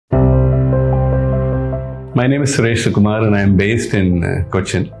My name is Suresh and I am based in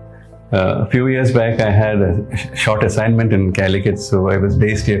Cochin. A few years back, I had a short assignment in Calicut, so I was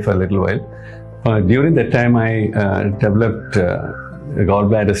based here for a little while. During that time, I developed Gall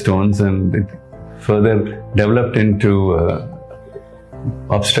Bladder Stones, and it further developed into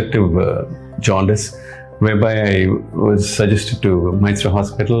Obstructive Jaundice, whereby I was suggested to Meitra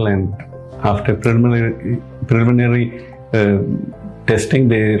Hospital, and after preliminary testing,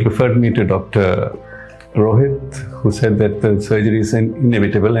 they referred me to Dr. Rohit, who said that the surgery is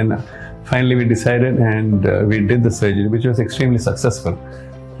inevitable, and finally we decided and we did the surgery, which was extremely successful.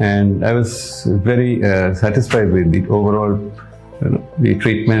 And I was very satisfied with the overall the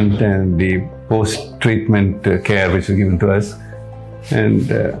treatment and the post-treatment care which was given to us. And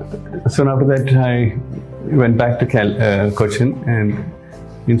soon after that, I went back to Cochin, and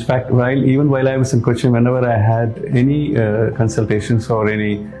in fact, even while I was in Cochin, whenever I had any consultations or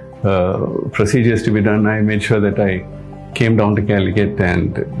any procedures to be done, I made sure that I came down to Calicut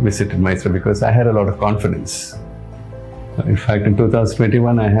and visited Meitra because I had a lot of confidence. In fact, in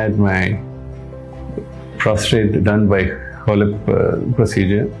 2021, I had my prostate done by HOLIP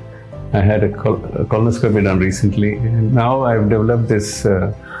procedure. I had a colonoscopy done recently, and now I've developed this,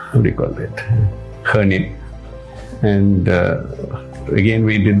 what do you call it, hernia. And again,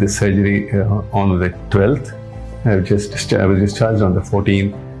 we did this surgery on the 12th. I was discharged on the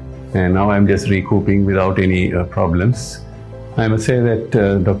 14th. And now I'm just recouping without any problems. I must say that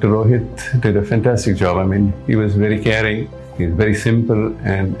Dr. Rohit did a fantastic job. I mean, he was very caring, he's very simple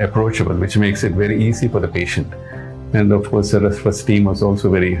and approachable, which makes it very easy for the patient. And of course, the rest of us team was also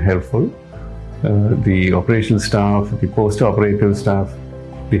very helpful. The operational staff, the post-operative staff,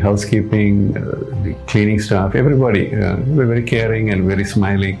 the housekeeping, the cleaning staff, everybody were very caring and very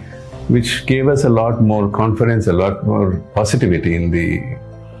smiling, which gave us a lot more confidence, a lot more positivity in the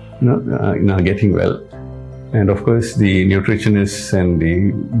getting well. And of course, the nutritionists and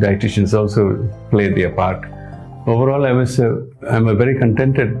the dietitians also played their part. Overall, I'm a very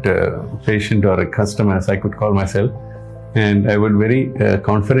contented patient or a customer, as I could call myself, and I would very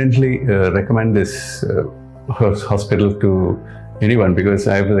confidently recommend this hospital to anyone, because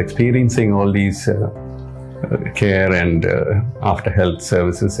I was experiencing all these care and after health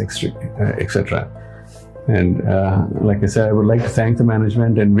services, etc. And like I said, I would like to thank the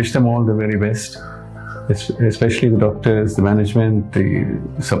management and wish them all the very best, especially the doctors, the management, the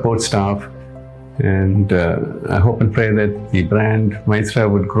support staff. And I hope and pray that the brand Meitra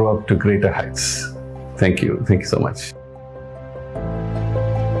would grow up to greater heights. Thank you. Thank you so much.